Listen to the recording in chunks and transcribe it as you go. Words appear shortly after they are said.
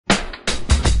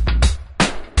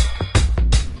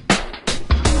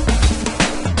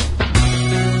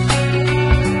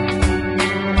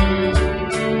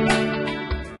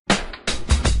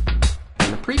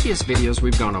previous videos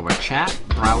we've gone over chat,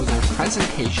 browser,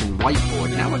 presentation, whiteboard.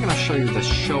 Now we're going to show you the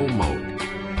show mode.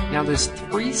 Now there's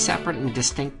three separate and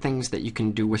distinct things that you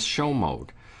can do with show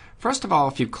mode. First of all,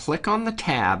 if you click on the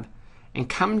tab and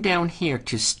come down here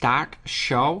to Start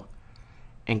Show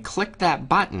and click that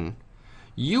button,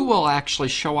 you will actually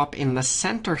show up in the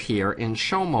center here in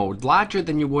show mode, larger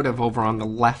than you would have over on the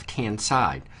left hand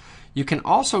side. You can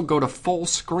also go to full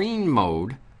screen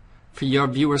mode for your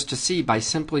viewers to see by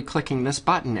simply clicking this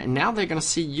button, and now they're going to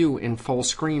see you in full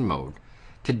screen mode.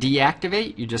 To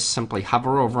deactivate, you just simply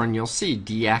hover over and you'll see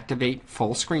deactivate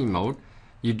full screen mode.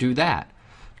 You do that.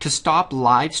 To stop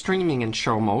live streaming in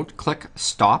show mode, click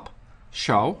Stop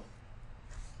Show,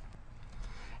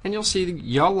 and you'll see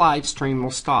your live stream will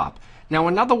stop. Now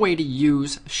another way to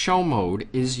use show mode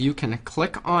is you can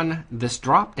click on this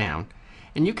drop down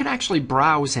and you can actually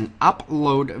browse and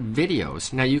upload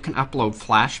videos. Now you can upload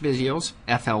Flash videos,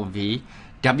 FLV,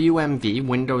 WMV,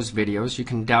 Windows videos. You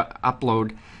can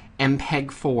upload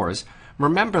MPEG-4s.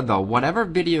 Remember though, whatever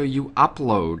video you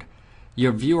upload,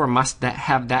 your viewer must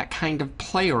have that kind of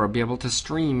player or be able to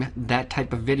stream that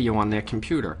type of video on their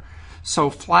computer. So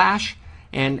Flash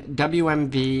and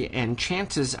WMV and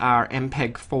chances are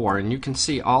MPEG-4, and you can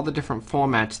see all the different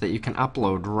formats that you can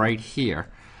upload right here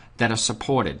that are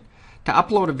supported. To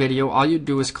upload a video, all you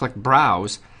do is click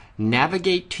Browse,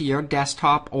 navigate to your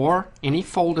desktop or any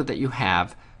folder that you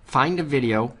have, find a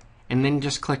video, and then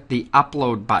just click the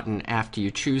Upload button after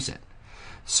you choose it.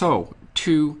 So,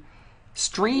 to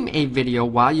stream a video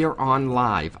while you're on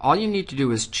live, all you need to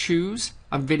do is choose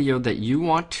a video that you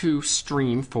want to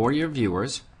stream for your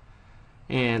viewers.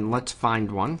 And let's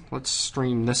find one. Let's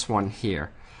stream this one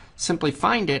here. Simply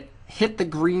find it, hit the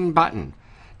green button.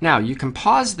 Now you can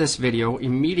pause this video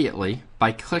immediately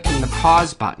by clicking the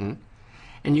pause button,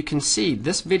 and you can see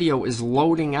this video is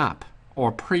loading up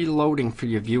or preloading for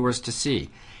your viewers to see.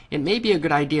 It may be a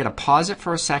good idea to pause it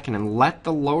for a second and let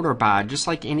the loader bar, just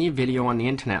like any video on the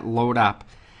internet, load up.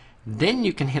 Then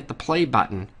you can hit the play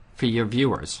button for your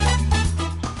viewers.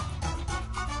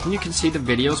 And you can see the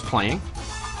videos playing.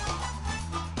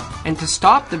 And to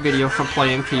stop the video from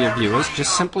playing for your viewers,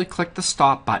 just simply click the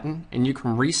stop button and you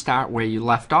can restart where you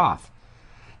left off.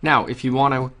 Now, if you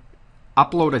want to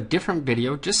upload a different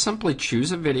video, just simply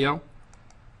choose a video,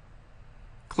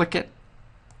 click it,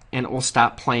 and it will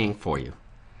stop playing for you.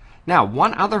 Now,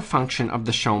 one other function of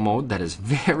the show mode that is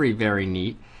very, very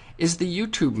neat is the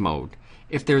YouTube mode.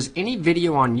 If there's any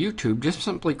video on YouTube, just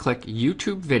simply click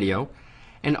YouTube video,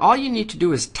 and all you need to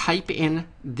do is type in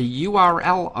the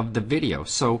URL of the video.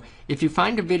 So if you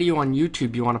find a video on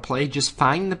YouTube you want to play, just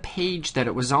find the page that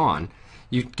it was on.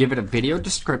 You give it a video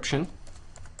description,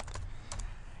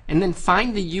 and then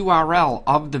find the URL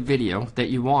of the video that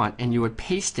you want, and you would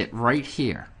paste it right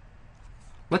here.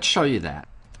 Let's show you that.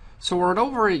 So we're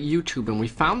over at YouTube and we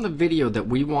found the video that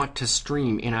we want to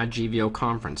stream in our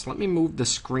GVOConference. Let me move the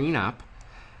screen up.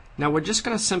 Now we're just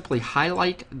going to simply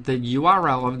highlight the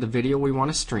URL of the video we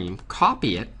want to stream,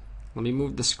 copy it. Let me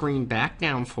move the screen back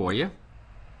down for you.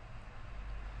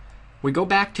 We go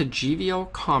back to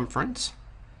GVOConference,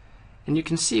 and you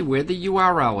can see where the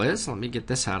URL is. Let me get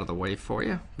this out of the way for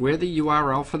you. Where the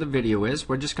URL for the video is,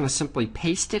 we're just going to simply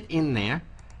paste it in there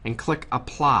and click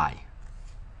Apply.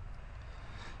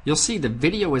 You'll see the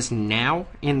video is now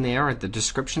in there at the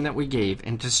description that we gave,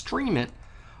 and to stream it,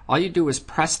 all you do is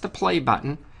press the play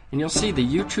button, and you'll see the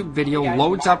YouTube video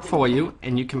loads up for you,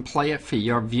 and you can play it for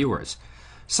your viewers.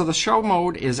 So the show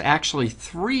mode is actually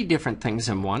three different things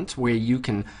in one, where you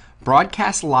can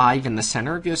broadcast live in the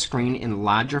center of your screen in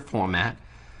larger format.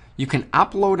 You can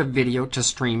upload a video to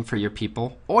stream for your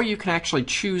people, or you can actually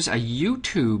choose a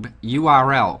YouTube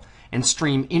URL and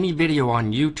stream any video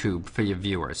on YouTube for your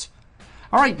viewers.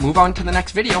 Alright, move on to the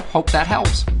next video. Hope that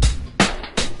helps.